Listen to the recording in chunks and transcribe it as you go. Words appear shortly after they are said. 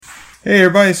Hey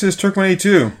everybody, this is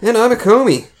Turk182. And I'm a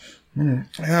Comey.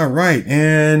 All right,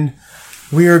 and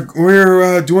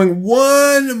we're doing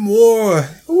one more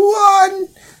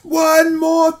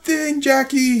thing,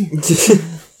 Jackie.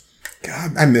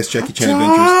 God, I miss Jackie Chan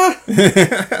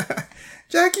Adventures.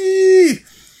 Jackie.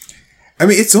 I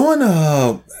mean, it's on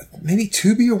maybe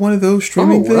Tubi or one of those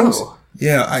streaming things.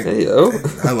 Yeah,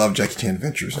 I love Jackie Chan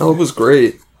Adventures. Oh, it was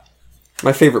great.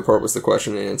 My favorite part was the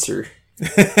question and answer.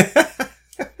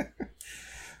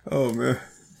 Oh man.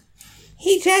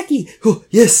 Hey Jackie. Oh,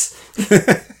 yes. Do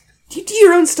you do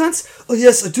your own stunts? Oh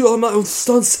yes, I do all my own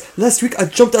stunts. Last week I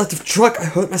jumped out of the truck. I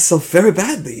hurt myself very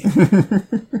badly.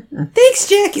 Thanks,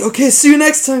 Jackie. Okay, see you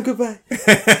next time. Goodbye.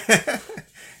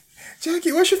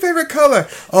 Jackie, what's your favorite color?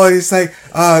 Oh, it's they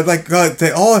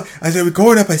all. As I was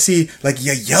growing up, I see like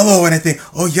yellow, and I think,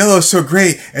 oh, yellow is so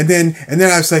great. And then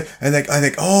I was like, I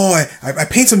think, oh, I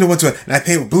paint something once, and I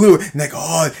paint with blue, and like,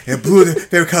 oh, and blue is the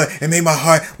favorite color. It made my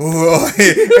heart, oh,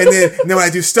 and then when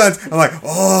I do stunts, I'm like,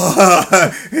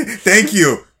 oh, thank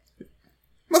you.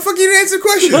 Motherfucker, you didn't answer the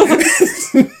question.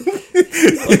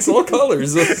 It's all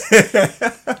colors.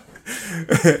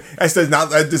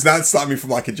 That does not stop me from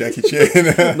liking Jackie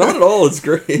Chan. Not at all. It's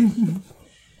great.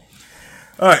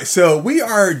 All right, so we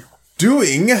are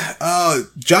doing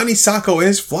Johnny Sokko and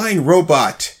his flying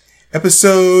robot.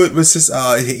 Episode was this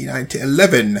 9 to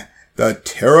 11. The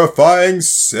terrifying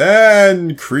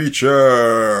sand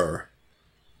creature.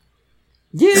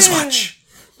 Yeah. Let's watch.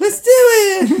 Let's do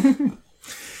it.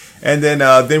 And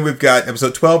then we've got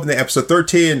episode 12 and then episode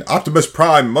 13. Optimus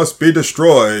Prime must be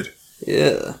destroyed.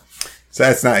 Yeah. So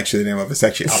that's not actually the name of it. It's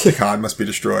actually Opticon must be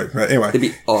destroyed. But anyway. It'd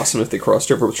be awesome if they crossed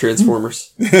over with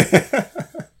Transformers.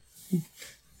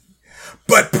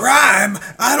 But Prime,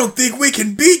 I don't think we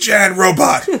can beat Jan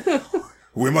Robot.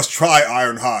 We must try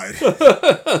Ironhide.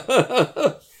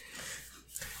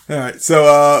 All right,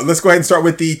 so let's go ahead and start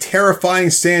with the terrifying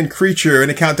sand creature in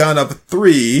a countdown of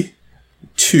 3,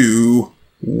 2,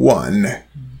 1,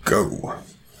 go.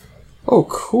 Oh,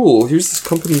 cool. Here's this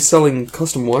company selling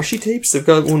custom washi tapes. They've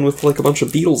got one with like a bunch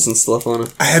of beetles and stuff on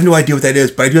it. I have no idea what that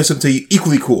is, but I do have something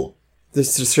equally cool. The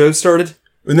show started?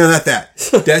 No, not that.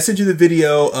 Did I send you the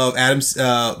video of Adam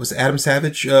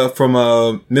Savage from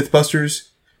Mythbusters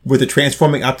with the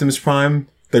transforming Optimus Prime?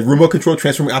 The remote control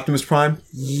transforming Optimus Prime?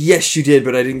 Yes, you did,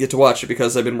 but I didn't get to watch it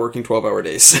because I've been working 12-hour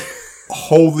days.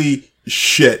 Holy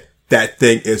shit. That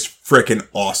thing is freaking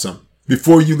awesome.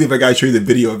 Before you leave, I gotta show you the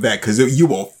video of that because you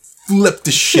will flip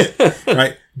the shit,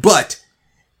 right? But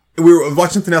we were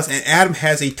watching something else, and Adam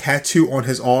has a tattoo on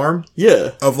his arm.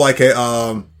 Yeah, of like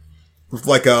a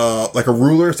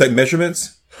ruler. It's like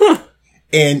measurements. Huh.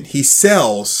 And he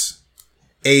sells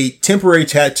a temporary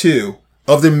tattoo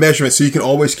of the measurements, so you can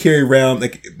always carry around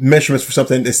like measurements for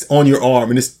something that's on your arm,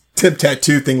 and this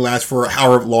tattoo thing lasts for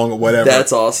however long or whatever.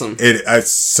 That's awesome.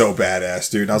 It's so badass,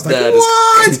 dude. And I was like, that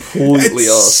what? Is completely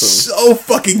awesome. So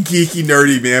fucking geeky,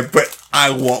 nerdy, man. But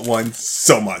I want one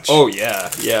so much. Oh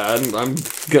yeah. I'm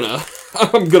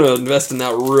gonna invest in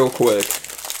that real quick.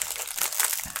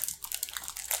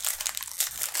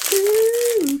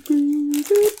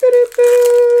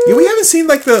 Yeah, we haven't seen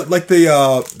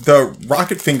the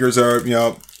rocket fingers or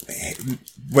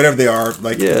whatever they are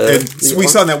we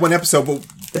saw in that one episode, but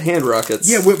the hand rockets.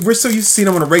 Yeah, we're so used to seeing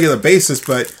them on a regular basis,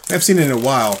 but we haven't seen it in a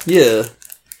while. Yeah,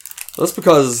 that's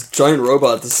because Giant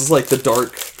Robot. This is like the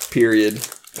dark period.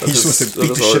 He's supposed to beat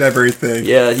the shit out of everything.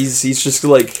 Yeah, he's just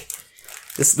like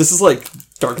this is like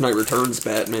Dark Knight Returns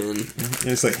Batman.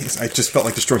 It's like I just felt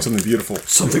like destroying something beautiful.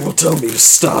 Something will tell me to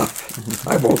stop.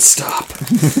 I won't stop.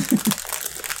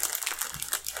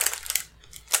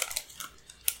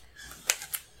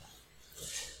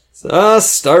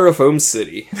 Styrofoam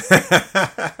City.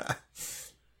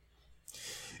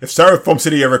 If Styrofoam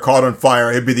City ever caught on fire,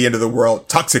 it'd be the end of the world.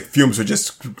 Toxic fumes would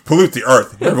just pollute the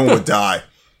earth. Everyone would die.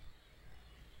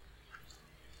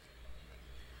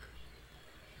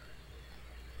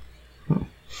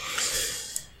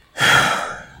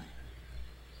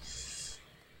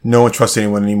 No one trusts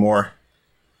anyone anymore.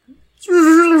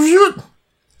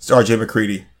 It's R.J.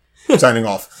 McCready signing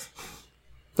off.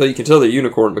 So you can tell they're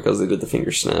unicorn because they did the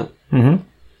finger snap. Mm-hmm.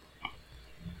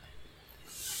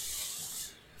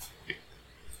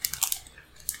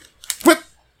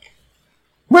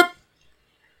 Whip!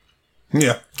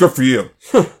 Yeah, good for you.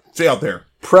 Stay out there.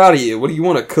 Proud of you. What do you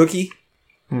want, a cookie?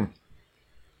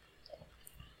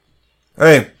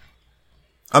 Hey,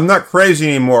 I'm not crazy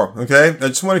anymore, okay? I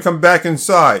just want to come back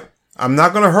inside. I'm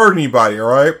not going to hurt anybody, all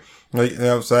right?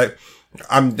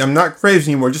 I'm not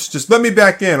crazy anymore. Just let me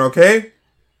back in, okay?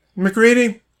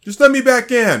 McCready, just let me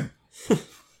back in.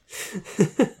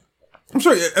 I'm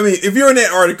sorry. I mean, if you're in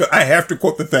Antarctica, I have to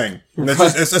quote the thing.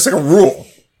 That's like a rule.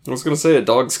 I was gonna say a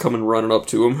dog's coming running up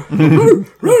to him.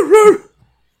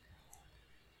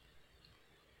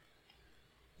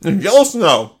 And yellow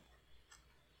snow.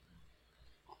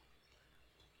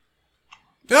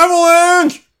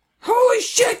 Avalanche! Holy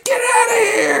shit, get out of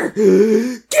here!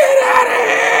 Get out of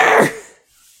here!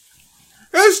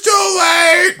 It's too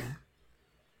late!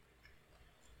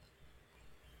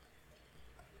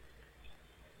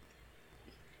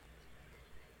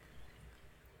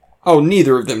 Oh,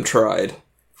 neither of them tried.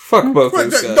 Fuck both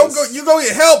those guys. Don't go, you go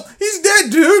get help! He's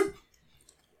dead, dude!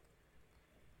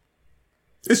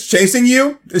 It's chasing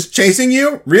you? It's chasing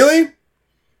you? Really?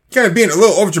 Kind of being a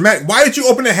little overdramatic. Why did you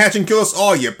open the hatch and kill us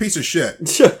all, you piece of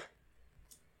shit?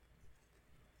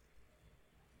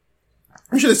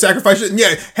 You should have sacrificed it.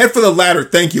 Yeah, head for the ladder,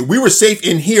 thank you. We were safe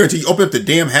in here until you opened up the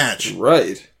damn hatch.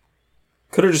 Right.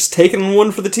 Could have just taken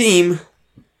one for the team.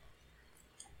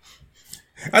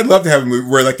 I'd love to have a movie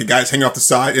where, like, the guy's hanging off the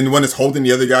side and the one that's holding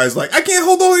the other guy's like, I can't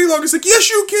hold on any longer. It's like, yes,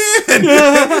 you can.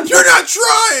 You're not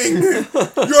trying.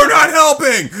 You're not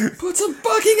helping. Put some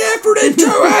fucking effort into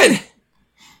it.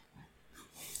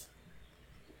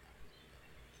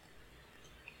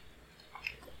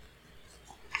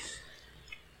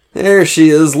 There she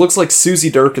is. Looks like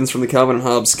Susie Durkins from the Calvin and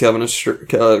Hobbes comic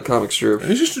strip.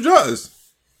 It just does.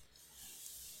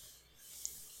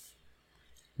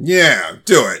 Yeah,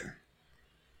 do it.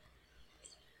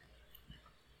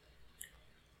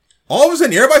 All of a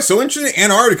sudden, everybody's so interested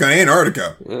in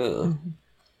Antarctica. Yeah.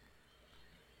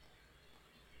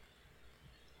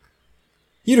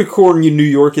 Unicorn, New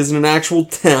York isn't an actual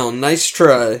town. Nice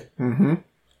try. Mm-hmm.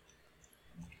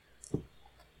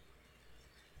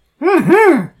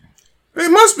 Mm-hmm. It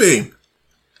must be.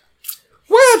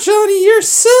 Wow, Johnny, you're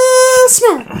so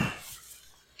smart.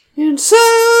 And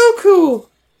so cool.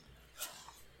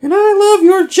 And I love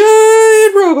your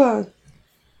giant robot.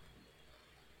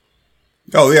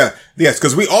 Oh, yeah. Yes,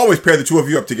 because we always pair the two of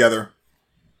you up together.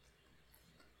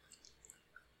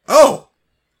 Oh.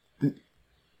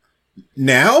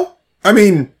 Now? I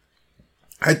mean,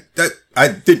 I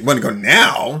didn't want to go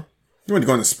now. I want to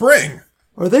go in the spring.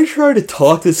 Are they trying to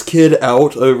talk this kid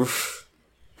out of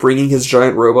bringing his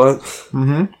giant robot?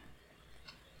 Mm-hmm.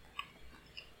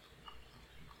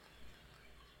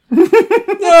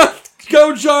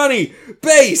 Go, Johnny!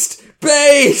 Based!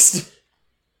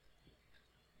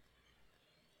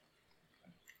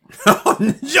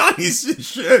 Oh, Johnny's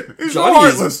shit. He's Johnny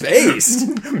heartless. is based.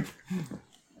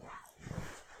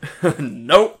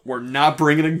 Nope, we're not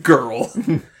bringing a girl.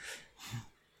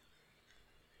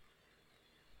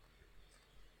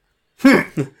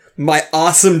 My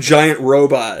awesome giant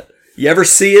robot. You ever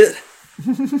see it?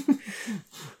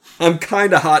 I'm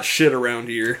kinda hot shit around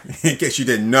here. In case you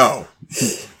didn't know.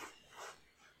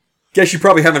 Guess you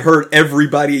probably haven't heard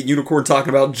everybody at Unicorn talking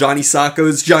about Johnny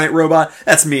Sacco's giant robot.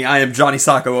 That's me. I am Johnny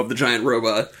Sacco of the giant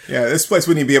robot. Yeah, this place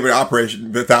wouldn't even be able to operate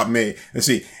without me. Let's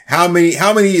see. How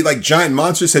many like giant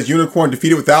monsters has Unicorn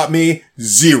defeated without me?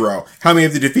 0. How many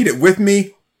have they defeated with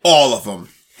me? All of them.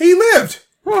 He lived.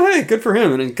 Oh, hey, good for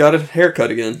him. And he got a haircut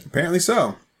again. Apparently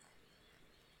so.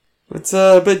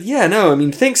 But yeah, no, I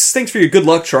mean, thanks for your good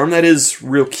luck charm. That is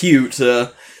real cute.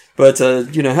 But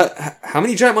you know, how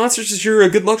many giant monsters has your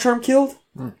good luck charm killed?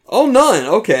 Oh, none.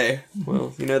 Okay.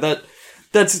 Well, you know, that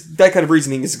kind of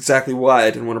reasoning is exactly why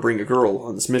I didn't want to bring a girl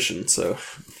on this mission, so.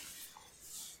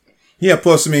 Yeah,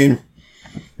 plus, I mean,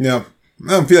 you know,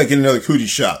 I don't feel like getting another cootie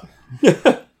shot.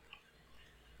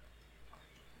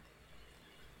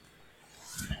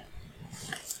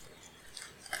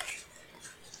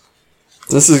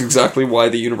 This is exactly why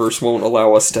the universe won't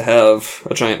allow us to have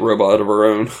a giant robot of our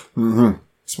own. Mm-hmm.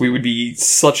 So we would be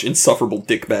such insufferable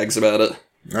dickbags about it.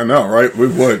 I know, right? We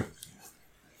would.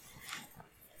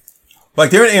 Like,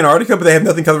 they're in Antarctica, but they have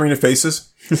nothing covering their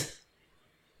faces.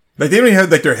 Like, they don't even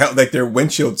have, like, their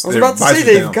windshields. I was about to say,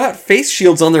 they've got face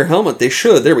shields on their helmet. They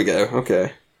should. There we go.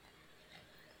 Okay.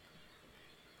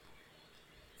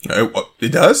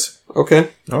 It does? Okay.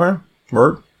 All right.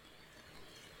 Word.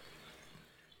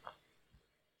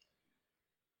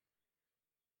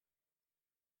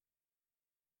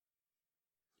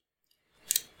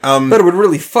 But it would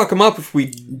really fuck them up if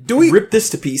we rip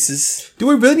this to pieces. Do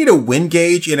we really need a wind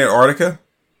gauge in Antarctica?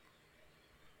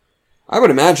 I would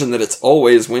imagine that it's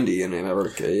always windy in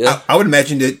Antarctica, yeah. I would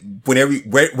imagine that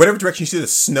whatever direction you see the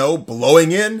snow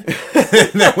blowing in,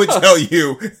 that would tell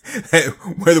you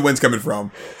where the wind's coming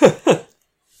from.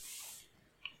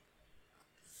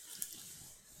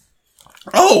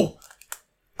 Oh!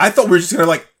 I thought we were just gonna,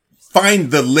 like, find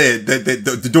the lid,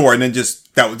 the door, and then just...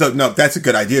 No, that's a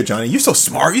good idea, Johnny. You're so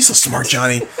smart.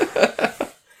 Johnny.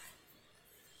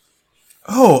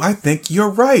 No, I think you're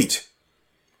right.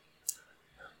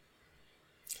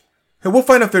 Hey, we'll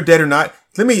find out if they're dead or not.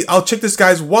 I'll check this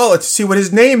guy's wallet to see what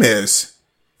his name is.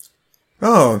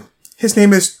 Oh, his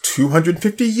name is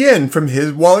 250 yen from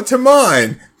his wallet to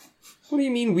mine. What do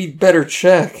you mean we'd better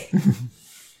check?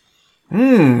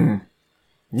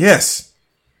 Yes.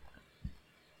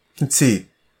 Let's see.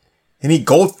 Any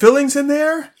gold fillings in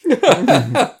there?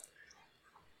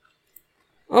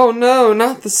 Oh no,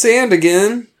 not the sand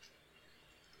again.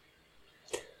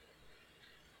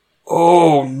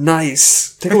 Oh,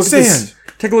 nice. Take a look at this.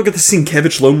 Take a look at the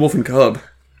Sienkiewicz Lone Wolf and Cub.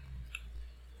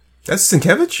 That's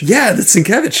Sienkiewicz? Yeah, that's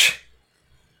Sienkiewicz.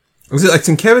 Was it like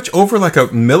Sienkiewicz over like a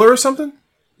Miller or something?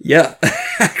 Yeah,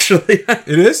 actually.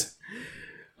 It is?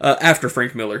 After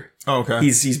Frank Miller. Oh, okay.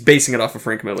 He's basing it off of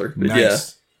Frank Miller. But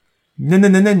nice. Yeah.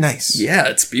 Nice. Yeah,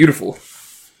 it's beautiful.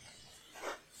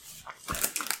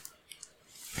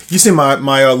 You see my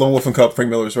Lone Wolf and Cub, Frank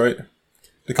Miller's, right?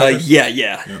 The covers?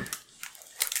 Yeah. And,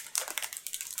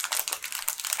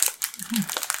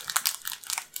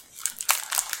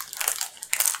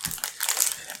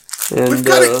 We've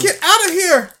got to get out of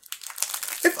here!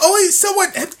 If only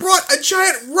someone had brought a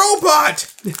giant robot!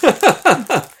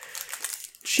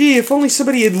 Gee, if only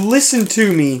somebody had listened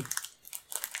to me.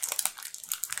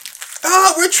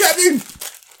 We're trapped in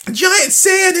giant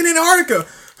sand in Antarctica!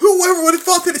 Whoever would have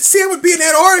thought that sand would be in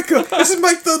Antarctica? This is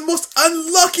like the most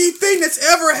unlucky thing that's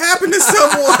ever happened to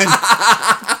someone!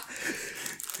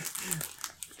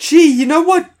 Gee, you know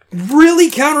what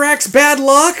really counteracts bad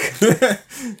luck?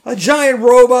 A giant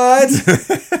robot.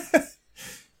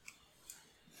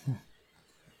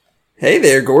 Hey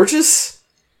there, gorgeous.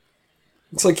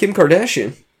 Looks like Kim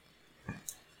Kardashian.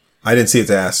 I didn't see its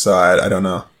ass, so I don't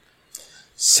know.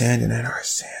 Sand in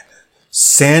Antarctica.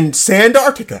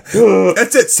 Sandarctica.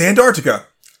 That's it, Sandarctica.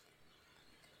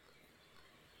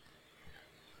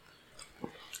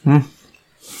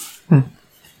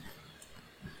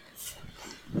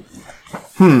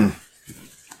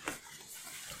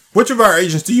 Which of our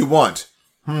agents do you want?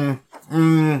 I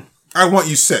want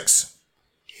you 6.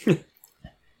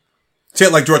 Say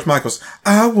it like George Michaels.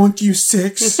 I want you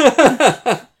 6.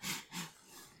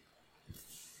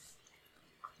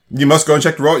 You must go and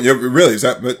check the road. Yeah, really, is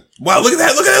that? But wow, look at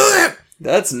that! Look at that! Look at that!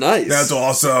 That's nice. That's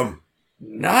awesome.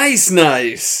 Nice.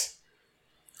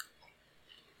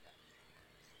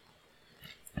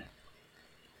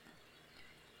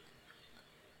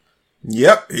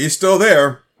 Yep, he's still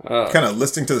there. Kind of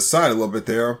listing to the side a little bit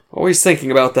there. Always thinking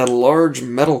about that large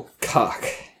metal cock.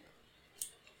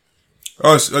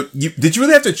 Oh, so, did you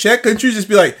really have to check? Couldn't you just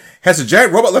be like, has a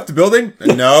giant robot left the building?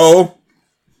 No.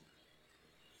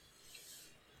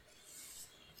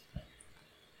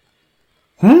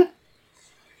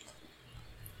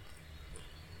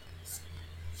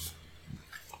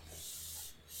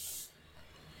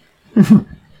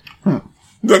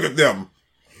 Look at them.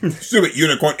 Stupid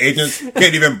unicorn agents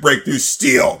can't even break through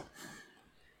steel.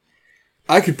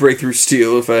 I could break through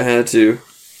steel if I had to.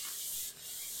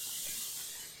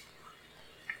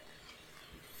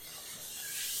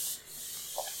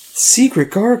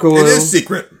 Secret gargoyle. It is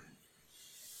secret.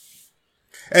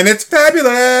 And it's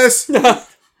fabulous.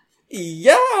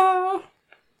 Yeah.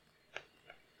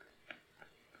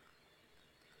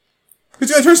 Is it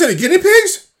going to turn us into guinea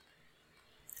pigs?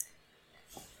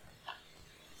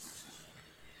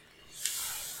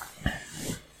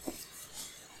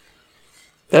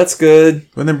 That's good.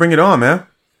 Well, then bring it on, man.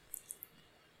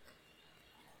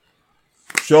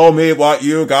 Show me what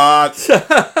you got.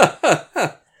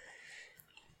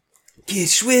 Get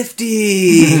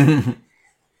swifty.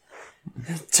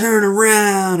 Turn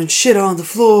around and shit on the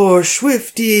floor,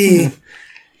 swifty.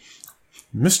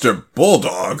 Mr.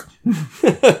 Bulldog.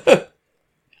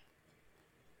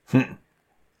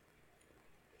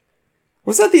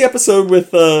 Was that the episode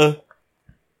with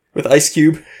Ice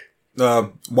Cube?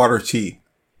 Water tea.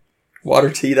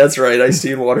 Water tea, that's right. Ice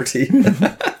tea and water tea.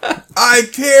 I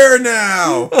care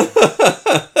now.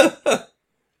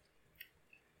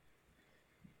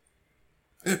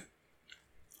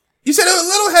 You said it was a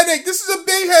little headache. This is a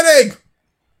big headache.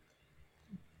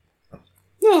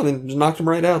 No, then just knocked him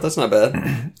right out. That's not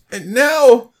bad. And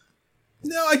now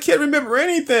I can't remember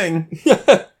anything.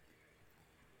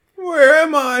 Where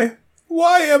am I?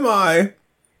 Why am I?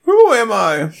 Who am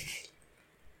I?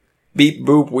 Beep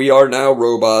boop, we are now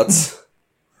robots.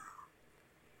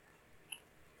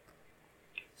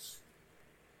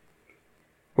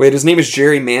 Wait, his name is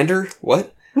Jerry Mander?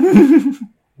 What?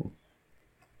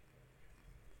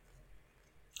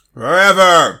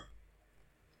 Forever.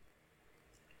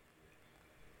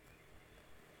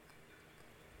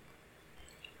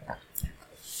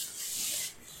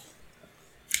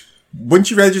 wouldn't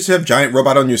you rather just have giant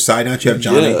robot on your side now that you have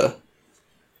Johnny? Yeah.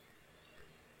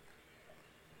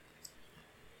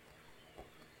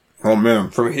 Oh, man.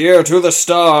 From here to the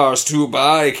stars to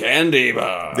buy candy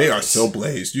bars. They are so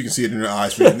blazed. You can see it in their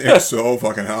eyes, man. They're so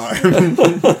fucking high.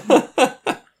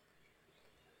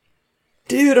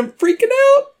 Dude, I'm freaking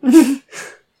out.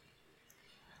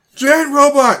 Giant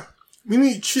robot. We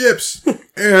need chips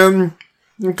and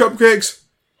cupcakes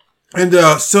and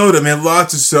soda, man.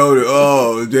 Lots of soda.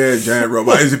 Oh, damn, giant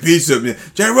robot. Here's a pizza, man.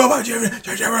 Giant robot.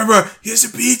 Here's a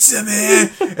pizza, man.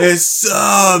 And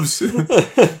subs.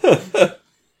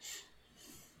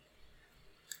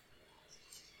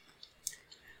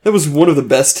 That was one of the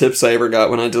best tips I ever got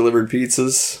when I delivered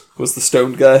pizzas, was the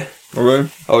stoned guy. Okay.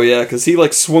 Oh yeah, because he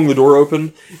like swung the door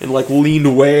open and like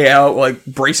leaned way out, like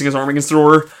bracing his arm against the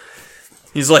door.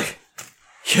 He's like,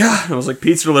 yeah. And I was like,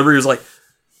 pizza delivery. He was like,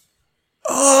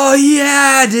 oh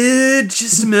yeah, dude,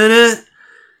 just a minute.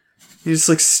 He just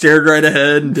like stared right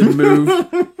ahead and didn't move.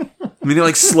 And then he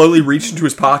like slowly reached into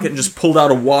his pocket and just pulled out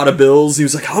a wad of bills. He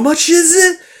was like, how much is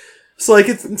it? It's like,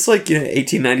 you know,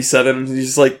 1897. And he's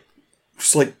just like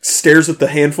stares at the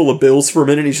handful of bills for a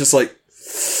minute. And he's just like,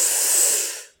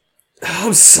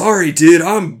 I'm sorry, dude.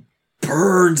 I'm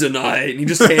burned tonight. And he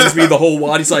just hands me the whole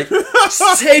wad. He's like,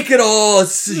 just take it all.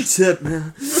 It's a tip,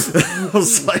 man. I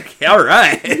was like, all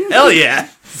right. Hell yeah.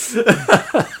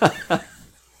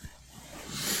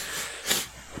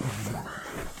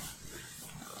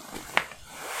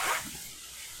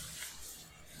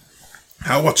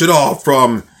 I'll watch it all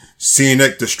from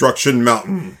Scenic Destruction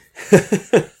Mountain.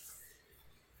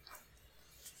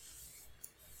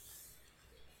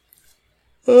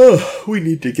 Oh, we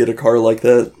need to get a car like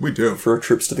that. We do. For our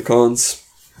trips to the cons.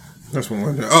 That's what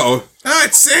we're doing. Uh-oh. Ah,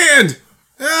 it's sand!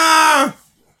 Ah!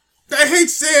 I hate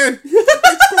sand!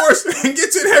 It's coarse and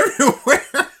gets it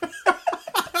everywhere!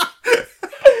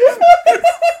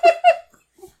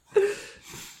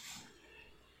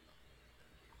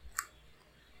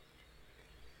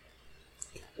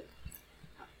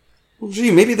 Well,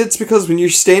 gee, maybe that's because when you're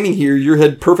standing here, your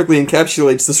head perfectly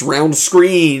encapsulates this round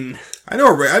screen. I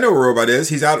know where Robot is.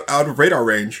 He's out of radar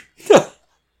range.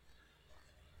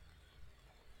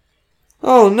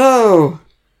 Oh no!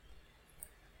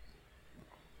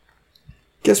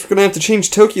 Guess we're gonna have to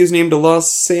change Tokyo's name to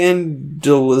Los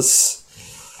Angeles.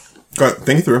 Go ahead.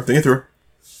 Think it through.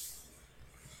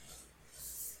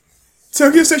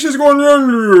 Tokyo Station's going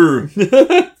wrong.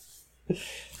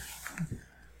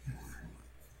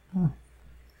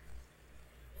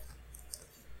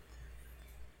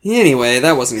 Anyway,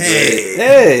 that wasn't great.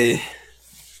 Hey!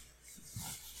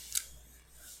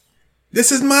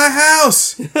 This is my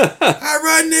house. I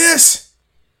run this.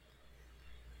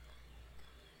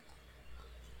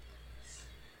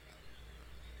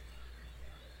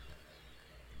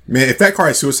 Man, if that car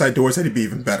had suicide doors, that'd be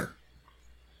even better.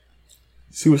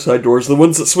 Suicide doors, the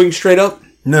ones that swing straight up?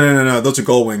 No. Those are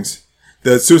gold wings.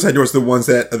 The suicide doors are the ones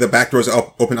that the back doors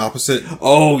open opposite.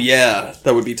 Oh, yeah.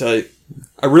 That would be tight.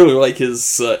 I really like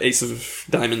his Ace of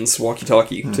Diamonds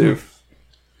walkie-talkie, too.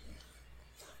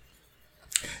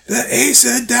 The Ace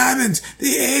of Diamonds!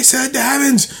 The Ace of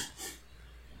Diamonds!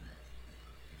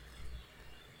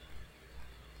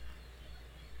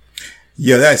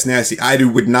 Yeah, that's nasty. I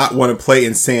would not want to play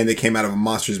in sand that came out of a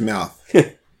monster's mouth.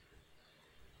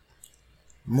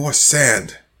 More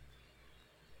sand.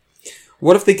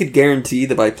 What if they could guarantee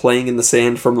that by playing in the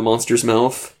sand from the monster's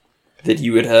mouth, that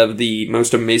you would have the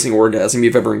most amazing orgasm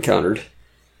you've ever encountered?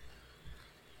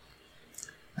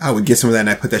 I would get some of that and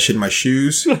I'd put that shit in my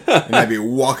shoes. And I'd be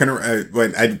walking around,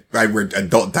 when I wear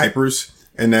adult diapers.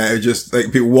 And I'd just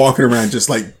like be walking around just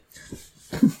like...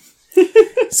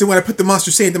 So when I put the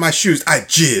monster sand in my shoes, I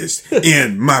jizzed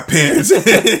in my pants.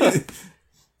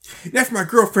 And after my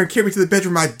girlfriend carried me to the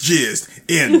bedroom, I jizzed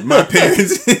in my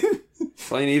pants.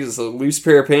 All you need is a loose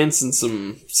pair of pants and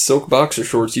some silk boxer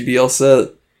shorts. You'd be all set.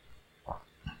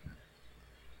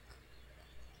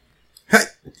 Hey,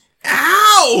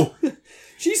 ow!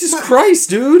 Jesus Christ,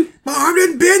 dude! My arm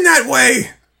didn't bend that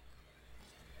way!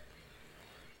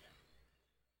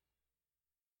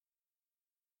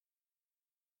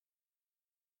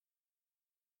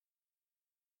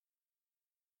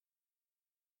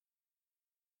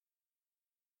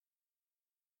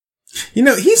 You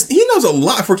know, he knows a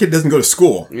lot for a kid that doesn't go to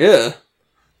school. Yeah.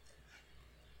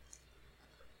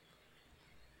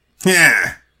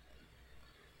 Yeah.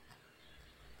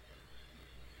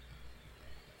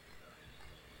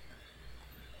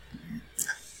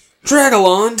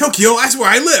 Dragalon! Tokyo, that's where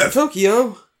I live!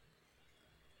 Tokyo!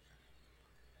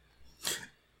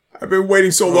 I've been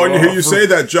waiting so long to hear you say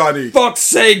that, Johnny. Fuck's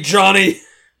sake, Johnny!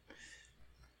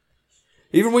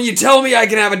 Even when you tell me I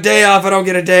can have a day off, I don't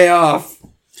get a day off.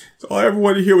 So all I ever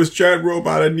wanted to hear was Giant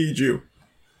Robot, I need you.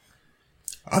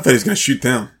 I thought he was going to shoot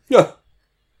them. Yeah.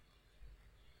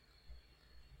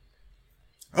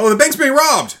 Oh, the bank's being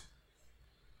robbed.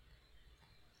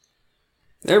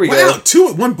 There we Wow, go. 2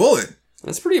 with 1 bullet.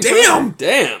 That's pretty impressive.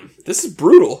 Damn. This is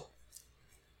brutal.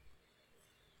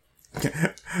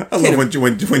 I love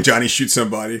when Johnny shoots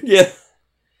somebody. Yeah.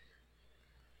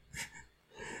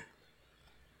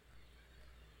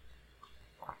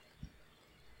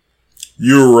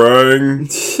 You rang.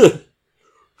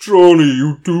 Johnny,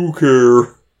 you do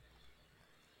care.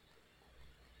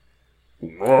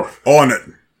 On it.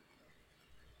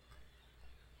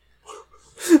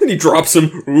 And he drops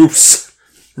him. Oops.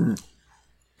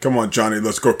 Come on, Johnny,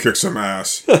 let's go kick some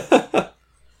ass.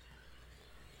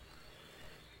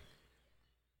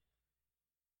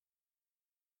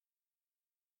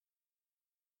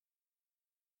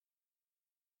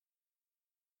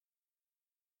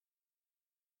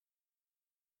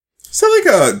 Is that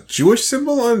like a Jewish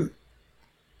symbol on?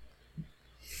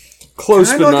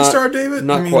 Close, Kinda but like a not, Star of David?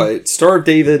 not I mean- quite. Star of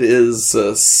David is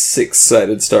a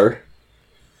 6-sided star.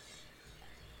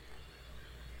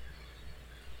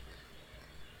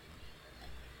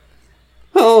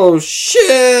 Oh,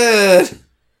 shit!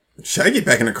 Should I get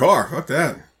back in the car? Fuck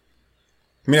that.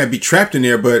 I mean, I'd be trapped in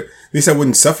there, but at least I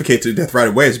wouldn't suffocate to death right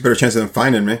away. It's a better chance of them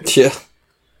finding me. Yeah.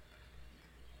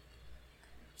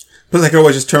 Plus, I could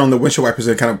always just turn on the windshield wipers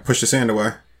and kind of push the sand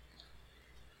away.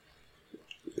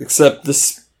 Except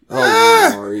this...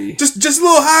 Oh, Maury. Just a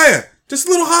little higher. Just a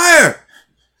little higher.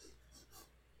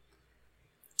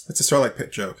 That's a Starlight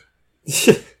Pit joke.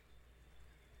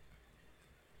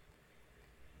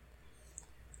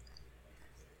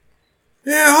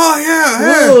 Yeah, oh yeah,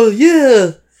 yeah. Oh,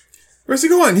 yeah. Where's he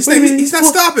going? He's not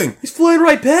Well- stopping. He's flying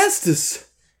right past us.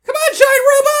 Come on, giant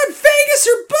robot! Vegas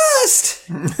or bust!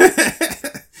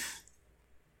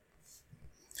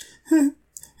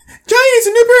 Johnny needs a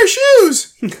new pair of shoes.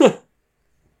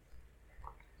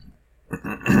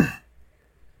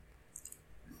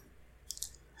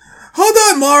 Hold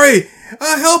on, Maury.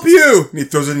 I'll help you. And he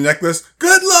throws her the necklace.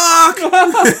 Good luck.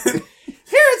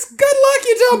 Here, it's good luck,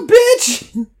 you dumb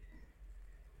bitch!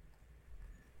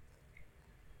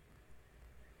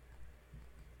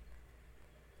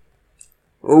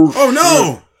 Oh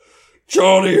no.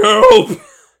 Johnny, help!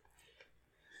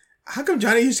 How come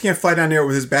Johnny just can't fly down there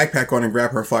with his backpack on and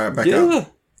grab her and fly back Yeah.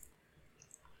 up?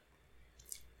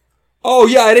 Oh,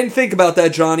 yeah, I didn't think about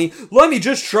that, Johnny. Let me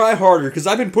just try harder, because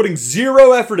I've been putting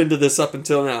 0 effort into this up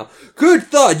until now. Good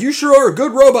thought. You sure are a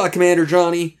good robot commander,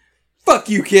 Johnny. Fuck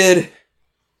you, kid.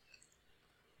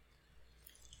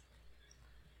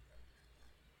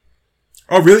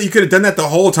 Oh, really? You could have done that the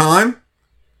whole time?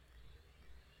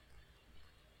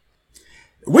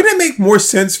 Wouldn't it make more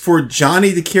sense for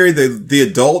Johnny to carry the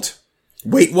adult,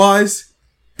 weight-wise,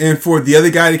 and for the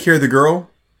other guy to carry the girl?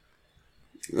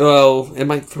 Well, it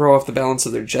might throw off the balance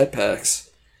of their jetpacks.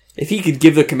 If he could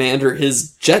give the commander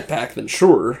his jetpack, then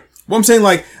sure. Well, I'm saying,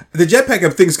 like, the jetpack, I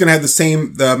think, is going to have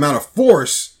the amount of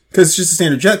force, because it's just a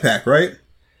standard jetpack, right?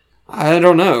 I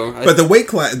don't know. But the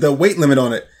weight limit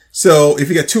on it. So, if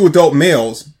you got 2 adult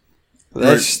males...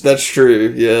 That's true,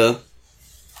 yeah.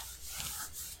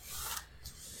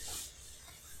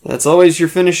 That's always your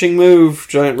finishing move,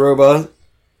 giant robot.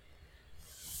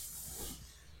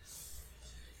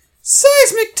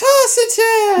 Seismic toss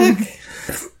attack!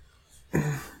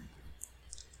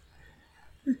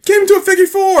 Came into a figure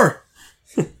 4!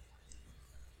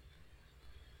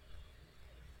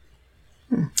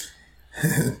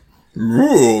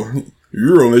 Ooh,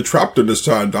 you're only trapped in this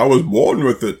sand. I was born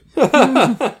with it.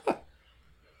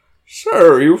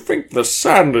 So, you think the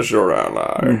sand is your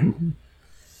ally?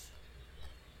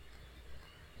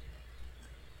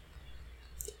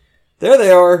 There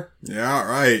they are. Yeah,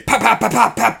 right. Pa pa pa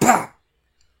pa pa pa.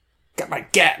 Got my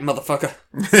gat, motherfucker.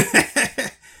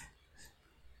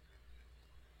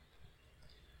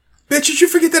 Bitch, did you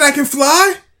forget that I can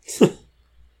fly?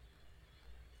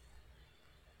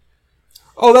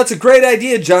 Oh, that's a great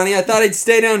idea, Johnny. I thought I'd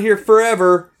stay down here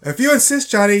forever. If you insist,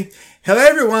 Johnny. Hello,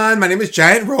 everyone. My name is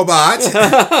Giant Robot.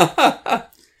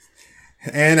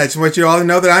 And I just want you all to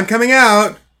know that I'm coming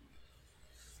out.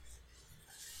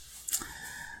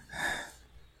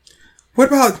 What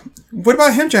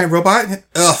about him, Giant Robot?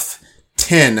 Ugh.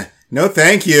 10. No,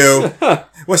 thank you.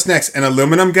 What's next? An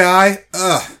aluminum guy?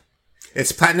 Ugh.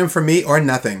 It's platinum for me or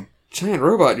nothing. Giant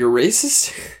robot, you're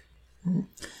racist?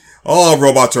 All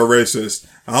robots are racist.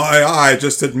 I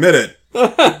just admit it.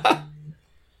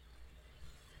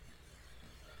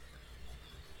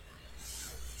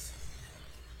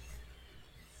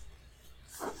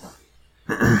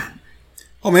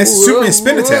 Oh man, it's a Superman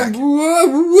spin attack.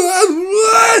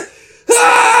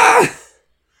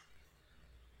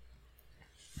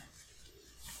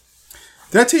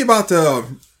 Did I tell you about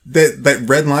that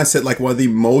Red Line said like one of the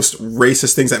most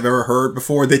racist things I've ever heard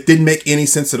before that didn't make any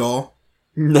sense at all?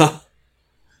 No.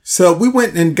 So we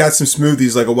went and got some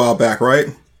smoothies like a while back,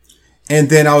 right? And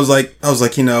then I was like,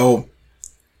 you know,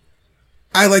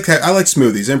 I like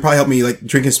smoothies, and probably help me, like,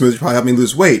 drinking smoothies probably help me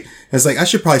lose weight. And it's like, I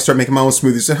should probably start making my own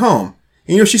smoothies at home. And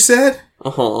you know what she said?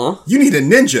 You need a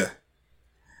ninja.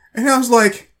 And I was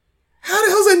like, how the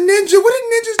hell's a ninja? What do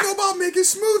ninjas know about making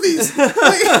smoothies?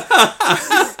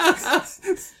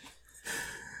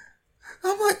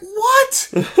 I'm like, what?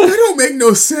 That don't make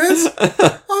no sense.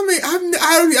 I mean,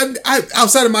 I'm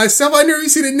outside of myself, I never even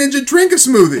seen a ninja drink a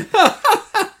smoothie.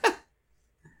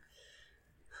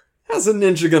 How's a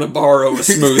ninja gonna borrow a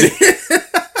smoothie?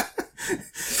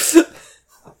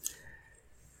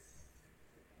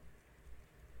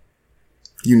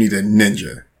 You need a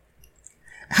ninja.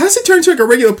 How does it turn into like a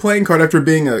regular playing card after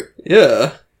being a...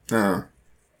 Yeah. Come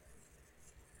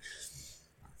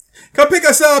pick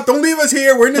us up. Don't leave us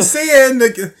here. We're in the sand.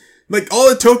 Like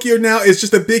all of Tokyo now is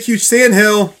just a big, huge sand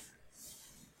hill.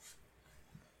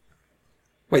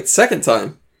 Wait, second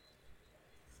time?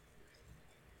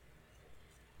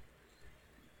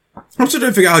 I'm still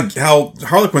trying to figure out how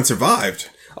Harlequin survived.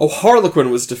 Oh, Harlequin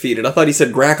was defeated. I thought he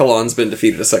said Gracklon's been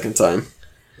defeated a second time.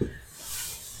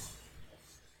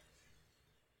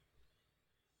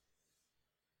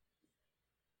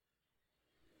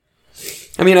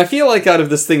 I mean, I feel like out of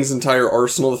this thing's entire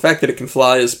arsenal, the fact that it can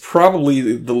fly is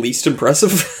probably the least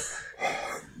impressive.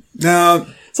 No.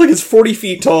 It's like it's 40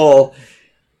 feet tall.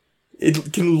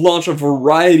 It can launch a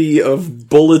variety of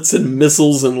bullets and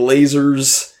missiles and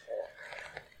lasers.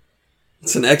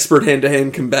 It's an expert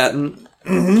hand-to-hand combatant.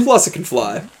 Mm-hmm. Plus it can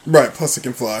fly. Right, plus it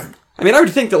can fly. I mean, I would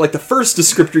think that, like, the first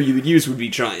descriptor you would use would be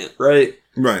giant, right?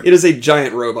 Right. It is a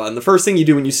giant robot, and the first thing you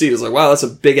do when you see it is like, wow, that's a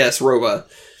big-ass robot.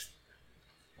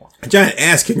 A giant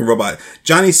ass-kicking robot.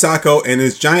 Johnny Sacco and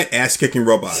his giant ass-kicking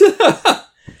robot.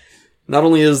 Not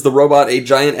only is the robot a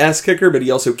giant ass-kicker, but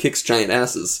he also kicks giant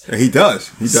asses. He does.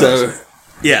 He does. So,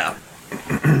 yeah.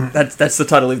 That's the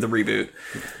title of the reboot.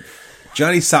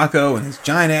 Johnny Sacco and his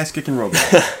giant ass-kicking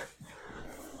robot.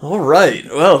 All right.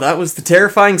 Well, that was the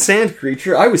terrifying sand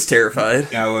creature. I was terrified.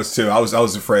 Yeah, I was too. I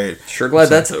was afraid. Sure glad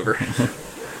that's over.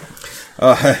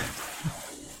 All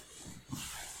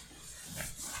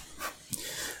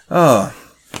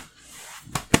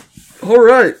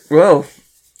right. Well,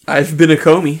 I've been a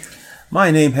Comey.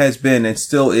 My name has been and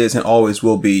still is and always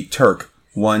will be Turk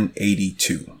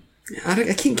 182.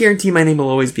 I can't guarantee my name will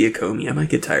always be a Comey. I might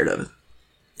get tired of it.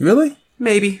 Really?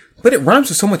 Maybe. But it rhymes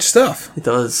with so much stuff. It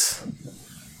does.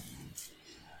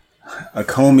 A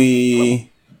Comey,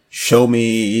 show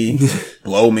me,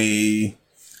 blow me,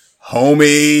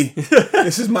 homie.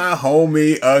 This is my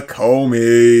homie, a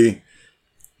Comey.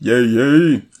 Yay,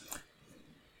 yay.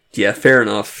 Yeah, fair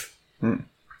enough.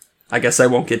 I guess I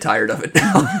won't get tired of it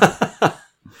now.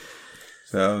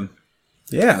 So,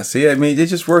 yeah, see, I mean, it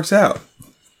just works out.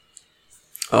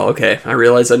 Oh, okay. I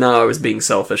realized that now I was being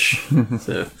selfish.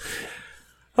 So,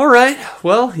 all right.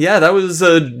 Well, yeah, that was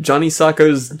Johnny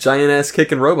Sacco's giant-ass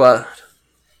kicking robot.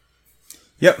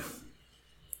 Yep.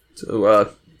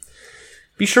 So,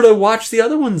 be sure to watch the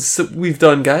other ones that we've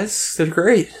done, guys. They're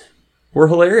great. We're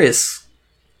hilarious.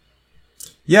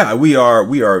 Yeah, we are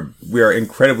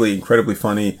incredibly, incredibly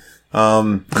funny.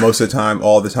 Most of the time,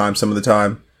 all the time, some of the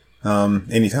time,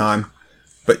 anytime.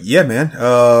 But yeah, man.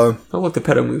 Oh, look, the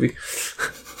Pedo movie.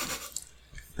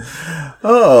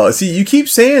 Oh, see, you keep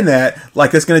saying that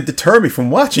like that's going to deter me from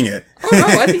watching it. Oh, no,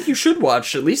 I think you should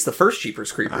watch at least the first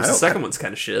Jeepers Creepers. The second one's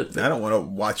kind of shit. I don't want to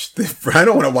watch I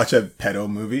don't want to watch a pedo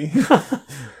movie.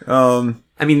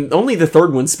 I mean, only the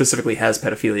third one specifically has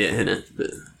pedophilia in it.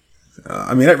 But...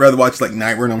 I mean, I'd rather watch like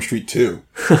Nightmare on Elm Street 2.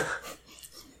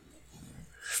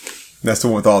 That's the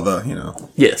one with all the, you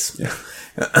know. Yes. Yeah.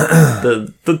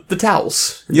 the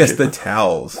towels. Yes, the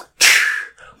towels.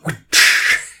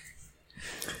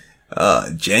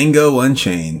 Django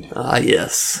Unchained. Ah,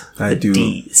 yes. I do.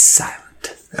 D is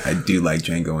silent. I do like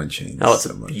Django Unchained. Oh, it's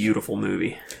so a beautiful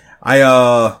movie.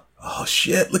 Oh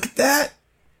shit, look at that.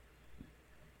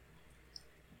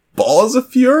 Balls of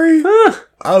Fury? Huh.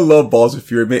 I love Balls of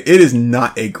Fury, man. It is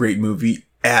not a great movie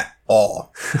at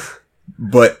all.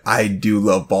 But I do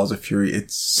love Balls of Fury.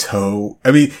 It's so...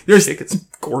 I mean, there's... It's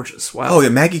gorgeous. Wow. Oh, yeah,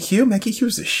 Maggie Q? Maggie Q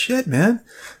is the shit, man.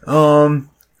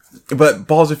 But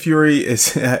Balls of Fury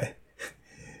is...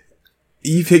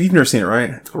 You've never seen it,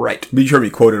 right? Right. But you heard me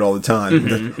quote it all the time. I'm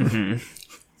going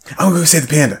to go save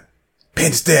the panda.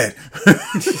 Panda's dead.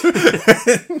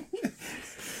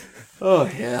 Oh,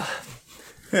 yeah.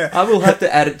 I will have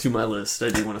to add it to my list. I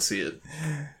do want to see it.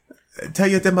 Tell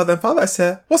your dead mother and father, I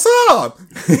said, what's up?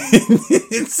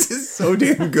 It's just so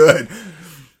damn good.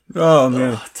 Oh,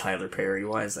 man. Oh, Tyler Perry.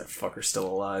 Why is that fucker still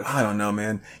alive? I don't know,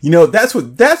 man. You know, that's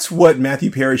what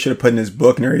Matthew Perry should have put in his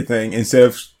book and everything.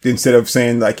 Instead of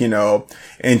saying, like, you know,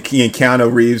 and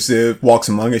Keanu Reeves walks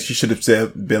among us, you should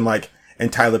have been like,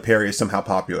 and Tyler Perry is somehow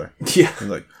popular. Yeah. And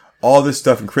like, all this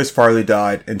stuff, and Chris Farley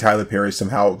died, and Tyler Perry is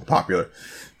somehow popular.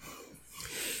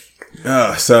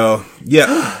 So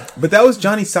yeah, but that was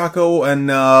Johnny Sacco,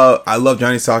 and I love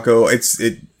Johnny Sacco.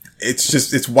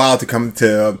 It's wild to come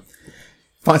to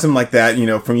find something like that, you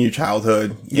know, from your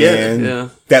childhood. Yeah.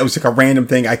 That was like a random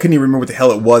thing. I couldn't even remember what the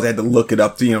hell it was. I had to look it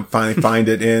up to, you know, finally find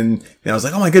it. And I was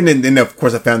like, oh my goodness. And of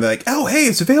course I found that, like, oh, hey,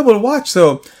 it's available to watch.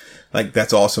 So, like,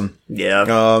 that's awesome. Yeah.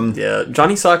 Yeah.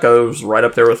 Johnny Sacco's right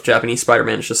up there with Japanese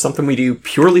Spider-Man. It's just something we do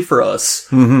purely for us.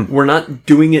 Mm-hmm. We're not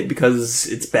doing it because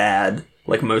it's bad,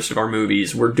 like most of our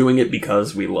movies. We're doing it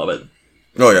because we love it.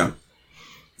 Oh, yeah.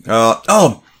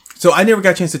 So I never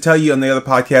got a chance to tell you on the other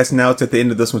podcast. Now it's at the end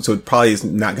of this one, so it probably is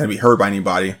not going to be heard by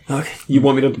anybody. Okay. You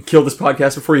want me to kill this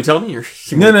podcast before you tell me? Or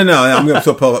No. I'm going to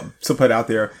still put it out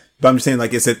there. But I'm just saying,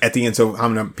 like, it's at the end, so how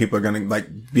many people are going to, like,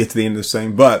 be at the end of this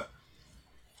thing. But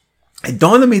it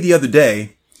dawned on me the other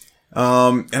day,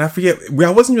 and I forget, I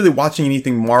wasn't really watching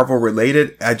anything Marvel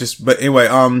related. But anyway,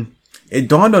 it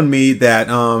dawned on me that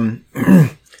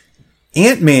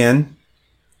Ant-Man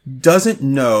doesn't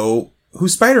know who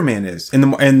Spider-Man is in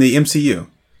the MCU.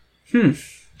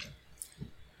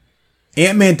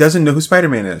 Ant-Man doesn't know who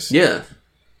Spider-Man is. Yeah.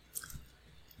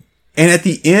 And at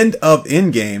the end of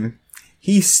Endgame,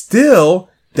 he still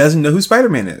doesn't know who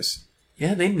Spider-Man is.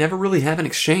 Yeah, they never really have an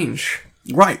exchange.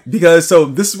 Right. Because, so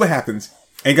this is what happens.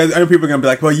 And guys, I know people are going to be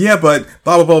like, well, yeah, but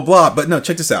blah, blah, blah, blah. But no,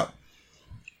 check this out.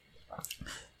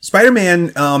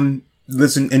 Spider-Man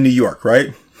lives in New York,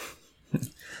 right?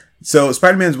 So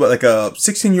Spider-Man's what, like a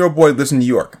 16-year-old boy lives in New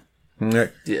York.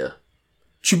 Right? Yeah.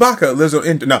 Chewbacca lives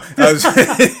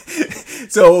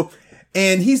so,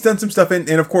 and he's done some stuff and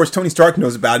of course Tony Stark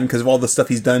knows about him because of all the stuff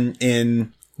he's done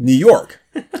in New York.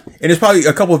 And there's probably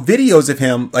a couple of videos of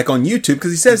him like on YouTube because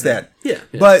he says that. Yeah.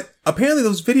 But apparently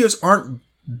those videos aren't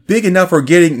big enough or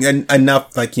getting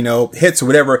enough, like, you know, hits or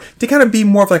whatever to kind of be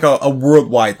more of like a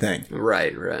worldwide thing.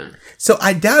 Right. So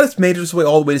I doubt it's made its way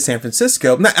all the way to San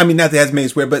Francisco. Not that it hasn't made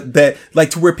its way, but that,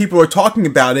 like, to where people are talking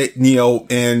about it, you know,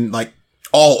 and like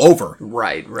all over.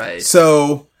 Right.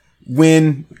 So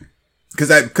because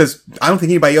I don't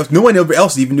think anybody else, no one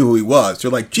else even knew who he was.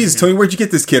 They're like, Jesus, Tony, where'd you get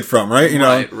this kid from? Right? You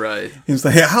know? Right. He was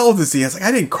like, hey, how old is he? I was like,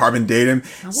 I didn't carbon date him.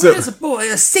 Why does a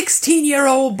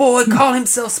 16-year-old boy call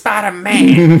himself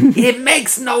Spider-Man? It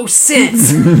makes no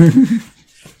sense.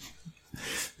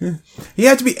 He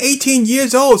had to be 18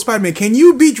 years old, Spider-Man. Can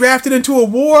you be drafted into a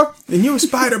war? And you're a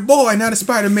Spider-Boy, not a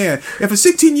Spider-Man. If a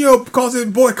 16-year-old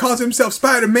boy calls himself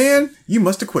Spider-Man, you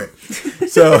must have quit. We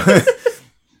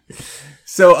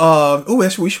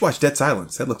should watch Dead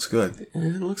Silence. That looks good.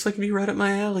 It looks like it'd be right up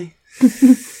my alley.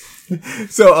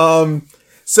 So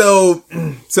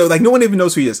like no one even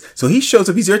knows who he is. So he shows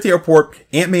up. He's there at the airport.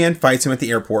 Ant-Man fights him at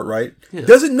the airport, right? Yeah.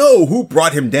 Doesn't know who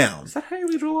brought him down. Is that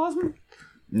Haley Joel Osment?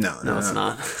 No, it's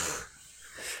not.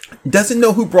 Doesn't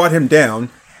know who brought him down,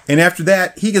 and after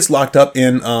that, he gets locked up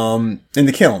in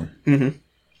the kiln. Mm-hmm.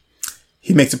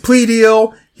 He makes a plea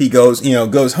deal. He goes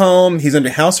home. He's under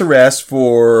house arrest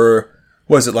for,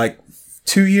 was it like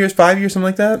 2 years, 5 years, something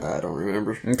like that? I don't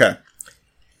remember. Okay.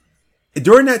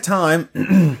 During that time,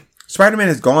 Spider-Man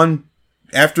has gone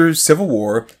after Civil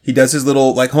War. He does his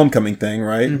little like homecoming thing,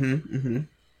 right? Mm-hmm. Mm-hmm.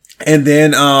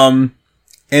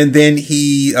 And then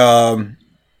he's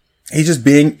just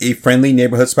being a friendly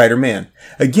neighborhood Spider-Man.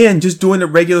 Again, just doing the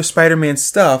regular Spider-Man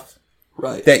stuff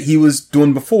that he was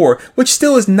doing before, which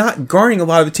still is not garnering a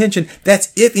lot of attention.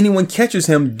 That's if anyone catches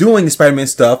him doing the Spider-Man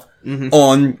stuff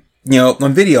on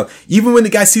video. Even when the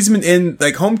guy sees him in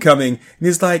like Homecoming, and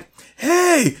he's like,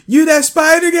 hey, you that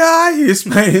Spider guy? He's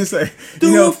like,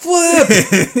 do a flip.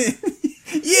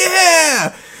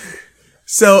 Yeah.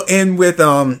 So, and with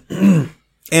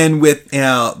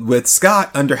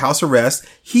Scott under house arrest,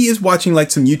 he is watching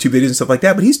like some YouTube videos and stuff like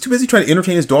that, but he's too busy trying to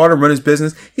entertain his daughter and run his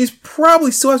business. He's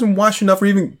probably still hasn't watched enough or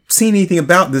even seen anything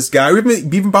about this guy or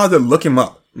even bothered to look him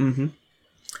up. Mm-hmm.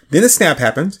 Then the snap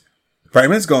happens.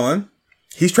 Spider-Man's gone.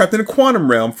 He's trapped in a quantum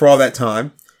realm for all that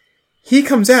time. He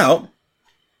comes out.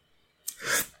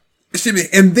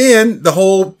 And then the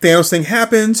whole Thanos thing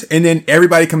happens, and then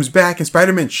everybody comes back, and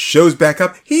Spider-Man shows back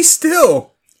up. He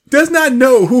still does not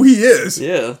know who he is.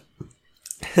 Yeah.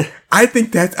 I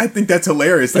think that's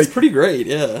hilarious. That's Like pretty great,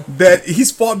 yeah. that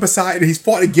he's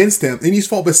fought against him, and he's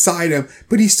fought beside him,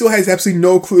 but he still has absolutely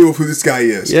no clue of who this guy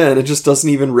is. Yeah, and it just doesn't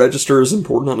even register as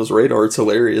important on his radar. It's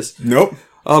hilarious. Nope.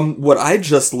 What I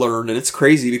just learned, and it's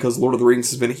crazy because Lord of the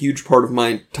Rings has been a huge part of my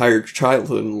entire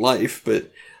childhood and life,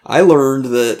 but I learned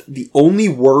that the only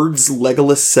words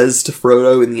Legolas says to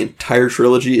Frodo in the entire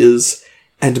trilogy is,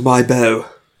 "and my bow."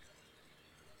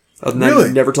 Other than that, Really?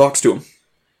 he never talks to him.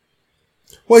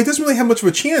 Well, he doesn't really have much of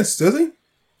a chance, does he?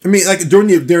 I mean, like during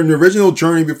the original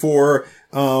journey before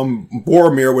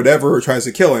Boromir or whatever tries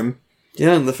to kill him.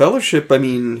 Yeah, and the Fellowship, I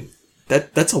mean,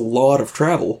 that's a lot of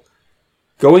travel.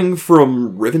 Going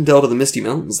from Rivendell to the Misty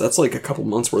Mountains, that's like a couple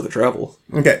months worth of travel.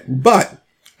 Okay, but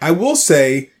I will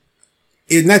say,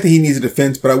 not that he needs a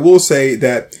defense, but I will say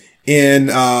that in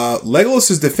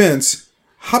Legolas's defense,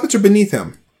 hobbits are beneath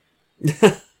him.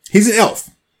 He's an elf.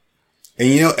 And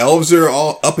you know, elves are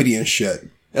all uppity and shit.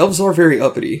 Elves are very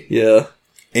uppity, yeah.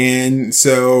 And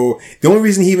so the only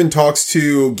reason he even talks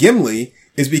to Gimli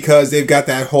is because they've got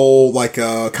that whole like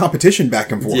competition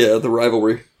back and forth. Yeah, the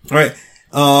rivalry. All right.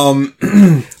 Oh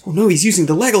no, he's using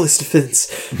the Legolas defense.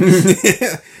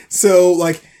 So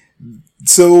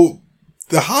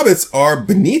the hobbits are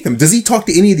beneath him. Does he talk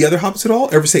to any of the other hobbits at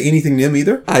all? Ever say anything to them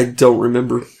either? I don't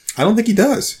remember. I don't think he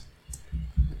does.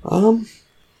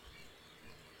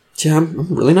 Yeah,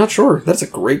 I'm really not sure. That's a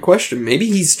great question. Maybe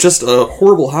he's just a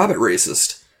horrible hobbit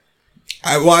racist.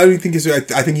 I don't think I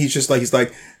think he's just like,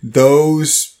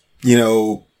 those, you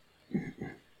know.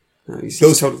 No, he's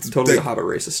Those- totally a hobbit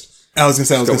racist. I was gonna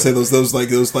say those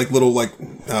little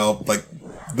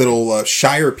little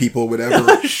Shire people,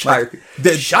 whatever. Shire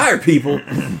people?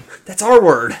 That's our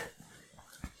word.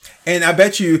 And I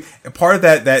bet you part of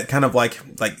that kind of like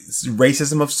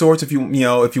racism of sorts, if you want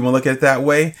to look at it that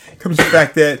way, comes from the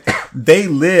fact that they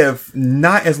live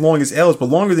not as long as elves, but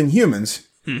longer than humans.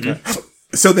 Mm-hmm.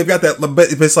 So they've got that,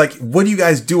 but it's like, what do you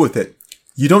guys do with it?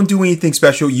 You don't do anything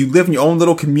special. You live in your own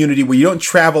little community where you don't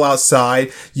travel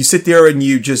outside. You sit there and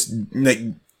you just like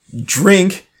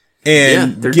drink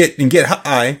and get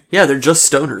high. Yeah, they're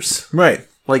just stoners. Right.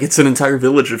 Like it's an entire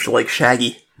village of like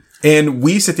Shaggy. And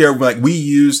we sit there, like, we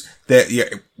use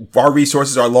our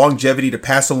resources, our longevity to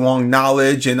pass along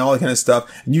knowledge and all that kind of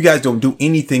stuff. And you guys don't do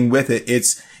anything with it.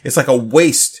 It's like a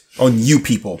waste on you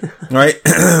people, right?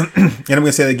 And I'm going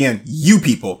to say it again. You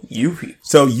people.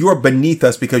 So you are beneath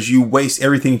us because you waste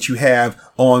everything that you have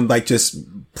on, like, just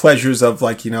pleasures of,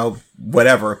 like,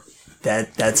 whatever.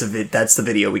 That's the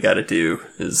video we gotta do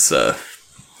is like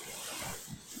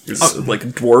a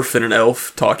dwarf and an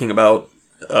elf talking about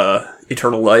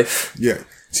eternal life. Yeah.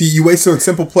 See, you waste on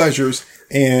simple pleasures,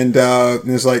 and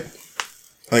it's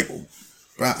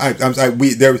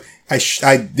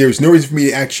there's no reason for me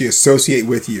to actually associate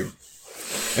with you,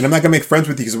 and I'm not gonna make friends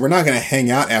with you because we're not gonna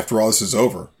hang out after all this is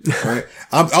over. Right?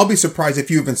 I'll be surprised if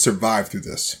you even survive through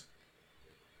this.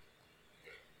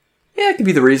 Yeah, it could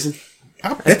be the reason.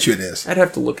 I'll bet you it is. I'd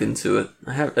have to look into it.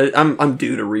 I'm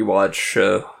due to rewatch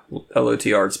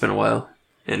LOTR. It's been a while.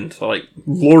 And, like,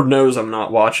 Lord knows I'm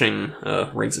not watching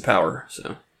Rings of Power,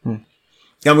 so. Yeah,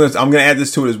 I'm gonna add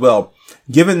this to it as well.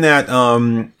 Given that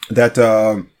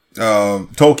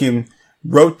Tolkien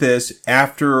wrote this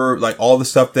after, like, all the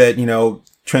stuff that,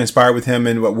 transpired with him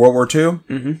in World War II,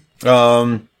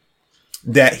 mm-hmm.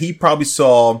 That he probably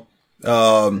saw,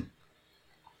 like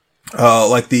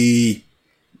the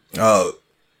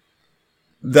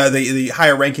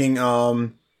higher ranking,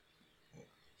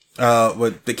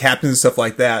 with the captains and stuff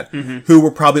like that, mm-hmm. who were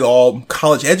probably all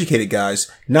college educated guys,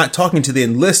 not talking to the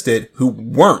enlisted who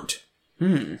weren't.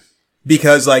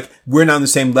 Because, like, we're not on the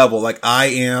same level. Like,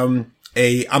 I'm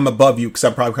above you because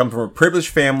I'm probably coming from a privileged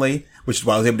family, which is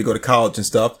why I was able to go to college and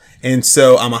stuff. And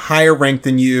so I'm a higher rank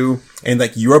than you, and,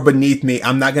 like, you're beneath me.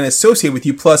 I'm not going to associate with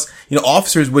you. Plus,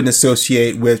 officers wouldn't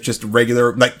associate with just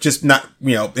regular, like, just not,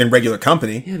 in regular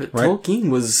company. Yeah, but right?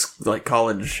 Tolkien was, like,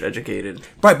 college educated.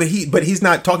 Right, but he's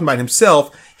not talking about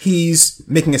himself. He's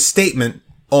making a statement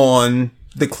on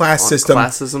the class system.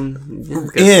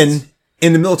 Classism.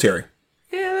 In the military.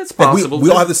 Yeah, that's possible. Like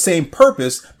we all have the same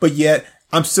purpose, but yet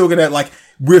I'm still gonna, like,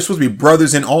 we're supposed to be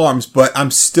brothers in arms, but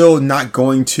I'm still not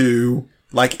going to,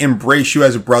 like, embrace you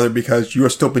as a brother because you're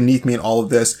still beneath me in all of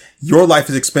this. Your life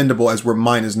is expendable as where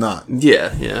mine is not.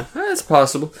 Yeah, that's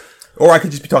possible. Or I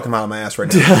could just be talking out of my ass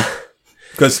right now.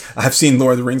 Because I've seen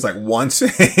Lord of the Rings, like, once.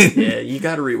 Yeah, you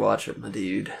gotta rewatch it, my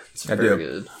dude. It's very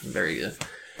good. Very good.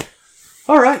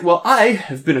 Alright, well, I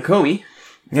have been a Comey.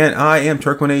 And I am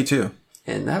Turk182.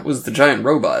 And that was the giant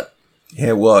robot. Yeah,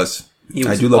 it was.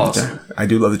 I do love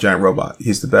the giant robot.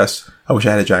 He's the best. I wish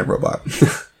I had a giant robot.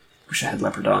 Wish I had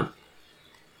Leopardon.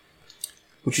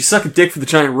 Would you suck a dick for the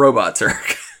giant robot,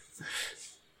 Turk?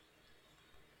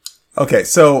 Okay,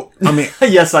 so, I mean...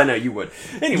 Yes, I know, you would.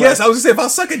 Anyway. Yes, I was gonna say, if I'll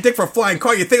suck a dick for a flying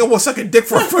car, you think I won't suck a dick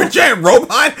for a giant robot?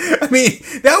 I mean,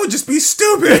 that would just be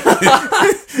stupid.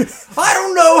 I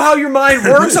don't know how your mind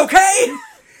works, okay?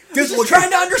 Just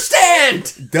trying to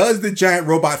understand. Does the giant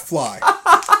robot fly?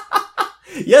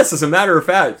 Yes, as a matter of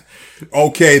fact.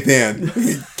 Okay, then.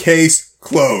 Case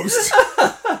closed.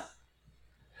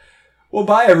 Well,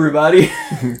 bye, everybody.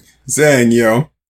 Zen, yo.